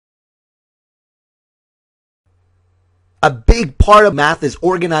A big part of math is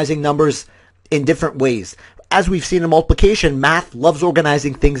organizing numbers in different ways. As we've seen in multiplication, math loves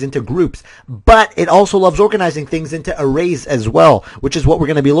organizing things into groups, but it also loves organizing things into arrays as well, which is what we're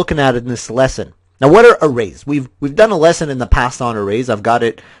going to be looking at in this lesson. Now, what are arrays? We've done a lesson in the past on arrays. I've got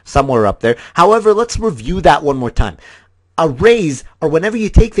it somewhere up there. However, let's review that one more time. Arrays are whenever you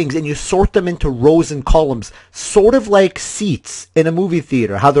take things and you sort them into rows and columns, sort of like seats in a movie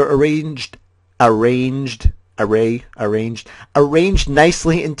theater, how they're arranged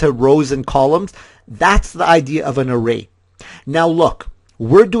nicely into rows and columns. That's the idea of an array. Now look,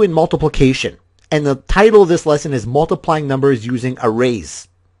 we're doing multiplication, and the title of this lesson is Multiplying Numbers Using Arrays.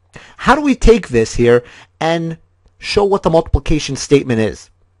 How do we take this here and show what the multiplication statement is?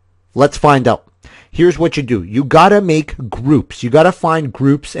 Let's find out. Here's what you do. You gotta make groups. You gotta find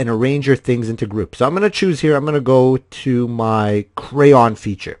groups and arrange your things into groups. So I'm gonna choose here, I'm gonna go to my crayon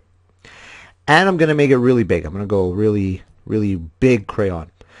feature. And I'm gonna make it really big. I'm gonna go really, really big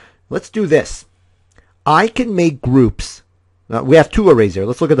crayon. Let's do this. I can make groups. We have two arrays here.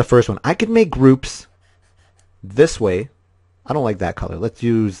 Let's look at the first one. I can make groups this way. I don't like that color. Let's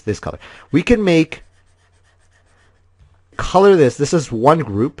use this color. We can make color this. This is one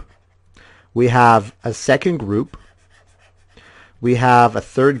group. We have a second group. We have a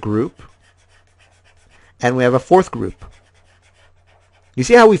third group. And we have a fourth group. You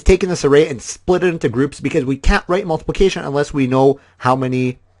see how we've taken this array and split it into groups, because we can't write multiplication unless we know how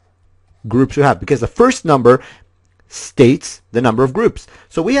many groups we have, because the first number states the number of groups.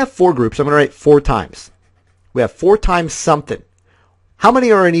 So we have 4 groups. I'm going to write 4 times. We have 4 times something. How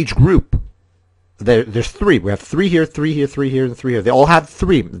many are in each group? There's 3. We have 3 here, 3 here, 3 here, and 3 here. They all have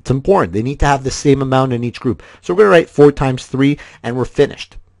 3. It's important. They need to have the same amount in each group. So we're going to write 4 times 3, and we're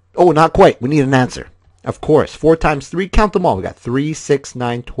finished. Oh, not quite. We need an answer. Of course. 4 times 3, count them all. We got 3, 6,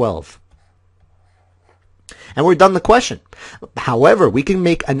 9, 12. And we're done the question. However, we can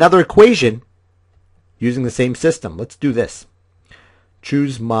make another equation using the same system. Let's do this.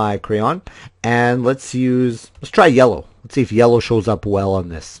 Choose my crayon, and let's try yellow. Let's see if yellow shows up well on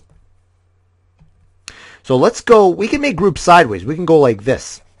this. So let's go, we can make groups sideways. We can go like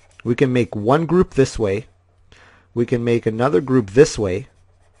this. We can make one group this way. We can make another group this way.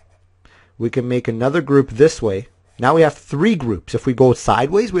 We can make another group this way. Now we have 3 groups. If we go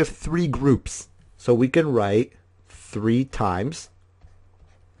sideways, we have 3 groups. So we can write 3 times.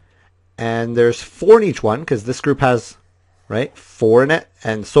 And there's 4 in each one, because this group has, right, 4 in it.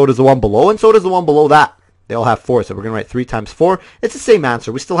 And so does the one below, and so does the one below that. They all have 4, so we're going to write 3 times 4. It's the same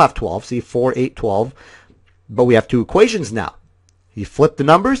answer. We still have 12. See, 4, 8, 12. But we have 2 equations now. You flip the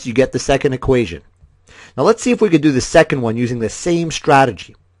numbers, you get the second equation. Now let's see if we could do the second one using the same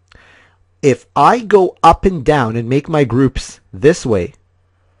strategy. If I go up and down and make my groups this way,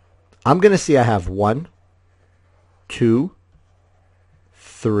 I'm going to see I have 1, 2,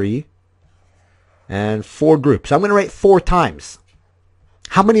 3, and 4 groups. I'm going to write 4 times.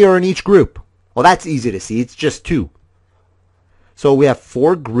 How many are in each group? Well, that's easy to see. It's just 2. So we have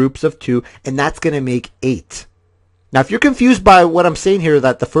 4 groups of 2, and that's going to make 8. Now, if you're confused by what I'm saying here,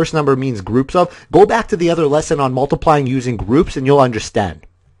 that the first number means groups of, go back to the other lesson on multiplying using groups, and you'll understand.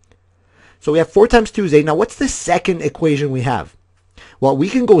 So we have 4 times 2 is 8. Now, what's the second equation we have? Well, we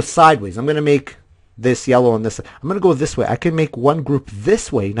can go sideways. I'm going to make this yellow and this. I'm going to go this way. I can make one group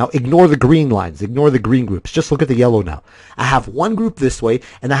this way. Now, ignore the green lines. Ignore the green groups. Just look at the yellow now. I have one group this way,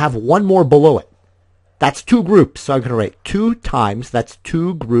 and I have one more below it. That's 2 groups. So I'm going to write 2 times. That's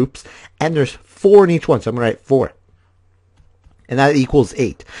 2 groups. And there's 4 in each one. So I'm going to write 4. And that equals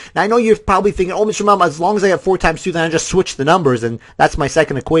 8. Now, I know you're probably thinking, oh, Mr. Mom, as long as I have 4 times 2, then I just switch the numbers, and that's my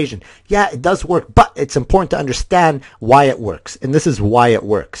second equation. Yeah, it does work, but it's important to understand why it works. And this is why it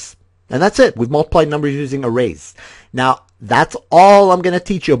works. And that's it. We've multiplied numbers using arrays. Now, that's all I'm going to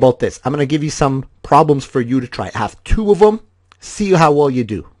teach you about this. I'm going to give you some problems for you to try. I have 2 of them. See how well you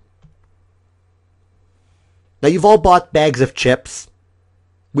do. Now, you've all bought bags of chips.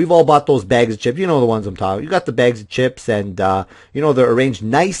 We've all bought those bags of chips. You know the ones I'm talking about. You got the bags of chips, and you know, they're arranged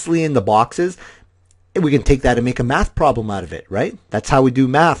nicely in the boxes. And we can take that and make a math problem out of it, right? That's how we do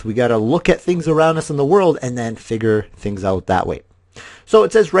math. We got to look at things around us in the world and then figure things out that way. So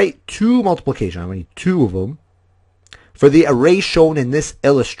it says write 2 multiplication. I need 2 of them for the array shown in this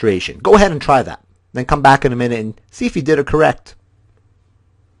illustration. Go ahead and try that. Then come back in a minute and see if you did it correct.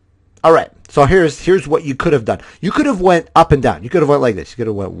 All right, so here's what you could have done. You could have went up and down. You could have went like this. You could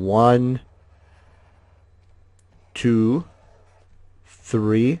have went 1, 2,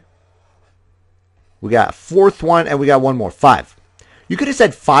 3. We got a 4th one, and we got one more, 5. You could have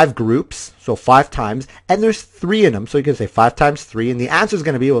said 5 groups, so 5 times, and there's 3 in them. So you could say 5 times 3, and the answer is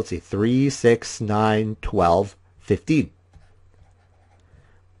going to be, let's see, 3, 6, 9, 12, 15.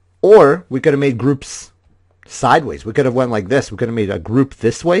 Or we could have made groups sideways. We could have went like this. We could have made a group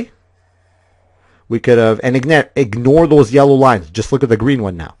this way. We could have, and ignore those yellow lines. Just look at the green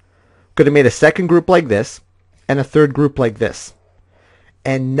one now. Could have made a second group like this and a third group like this.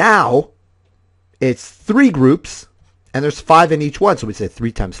 And now it's 3 groups and there's 5 in each one. So we say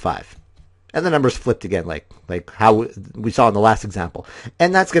 3 times 5. And the numbers flipped again, like how we saw in the last example.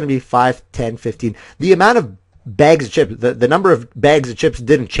 And that's going to be 5, 10, 15. The amount of bags of chips, the number of bags of chips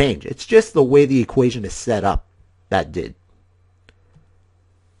didn't change. It's just the way the equation is set up that did.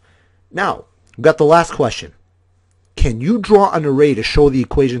 Now, we've got the last question. Can you draw an array to show the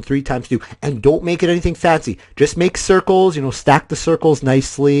equation 3 times 2? And don't make it anything fancy. Just make circles, stack the circles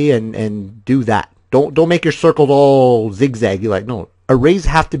nicely and do that. Don't make your circles all zigzaggy. No, arrays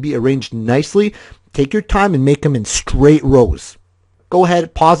have to be arranged nicely. Take your time and make them in straight rows. Go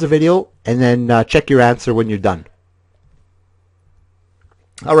ahead, pause the video, and then check your answer when you're done.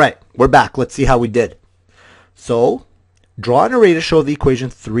 All right, we're back. Let's see how we did. So, draw an array to show the equation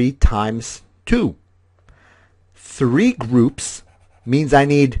 3 times 2. 3 groups means I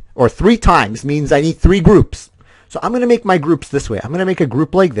need, or 3 times means I need 3 groups. So I'm going to make my groups this way. I'm going to make a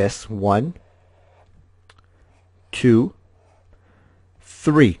group like this. 1, 2,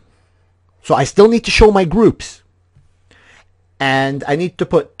 3. So I still need to show my groups. And I need to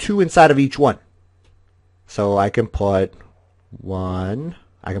put 2 inside of each one. So I can put 1,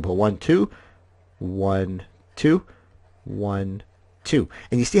 2, 1, 2, 1, 2.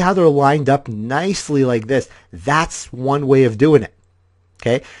 And you see how they're lined up nicely like this. That's one way of doing it.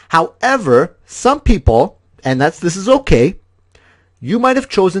 Okay. However, some people, and this is okay, you might have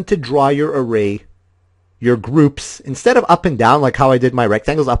chosen to draw your array, your groups, instead of up and down like how I did my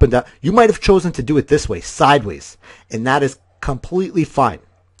rectangles up and down, you might have chosen to do it this way, sideways. And that is completely fine.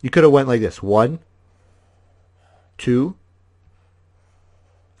 You could have went like this. 1, 2,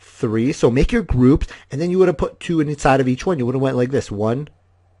 3. So make your groups, and then you would have put 2 inside of each one. You would have went like this. 1,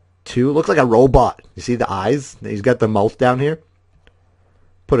 2. Looks like a robot. You see the eyes? He's got the mouth down here.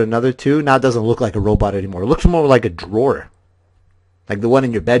 Put another 2. Now it doesn't look like a robot anymore. It looks more like a drawer. Like the one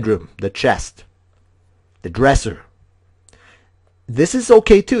in your bedroom. The chest. The dresser. This is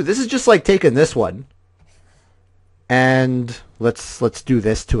okay too. This is just like taking this one. And let's do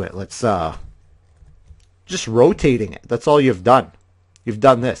this to it. Let's just rotating it. That's all you've done. You've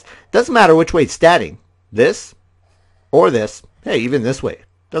done this. Doesn't matter which way it's standing. This or this. Hey, even this way.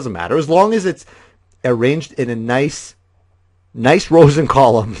 Doesn't matter. As long as it's arranged in a nice rows and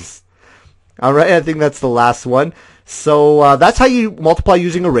columns. All right, I think that's the last one. So that's how you multiply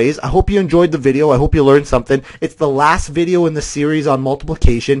using arrays. I hope you enjoyed the video. I hope you learned something. It's the last video in the series on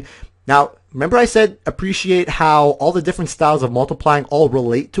multiplication. Now, remember I said appreciate how all the different styles of multiplying all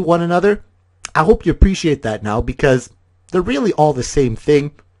relate to one another? I hope you appreciate that now because they're really all the same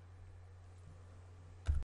thing.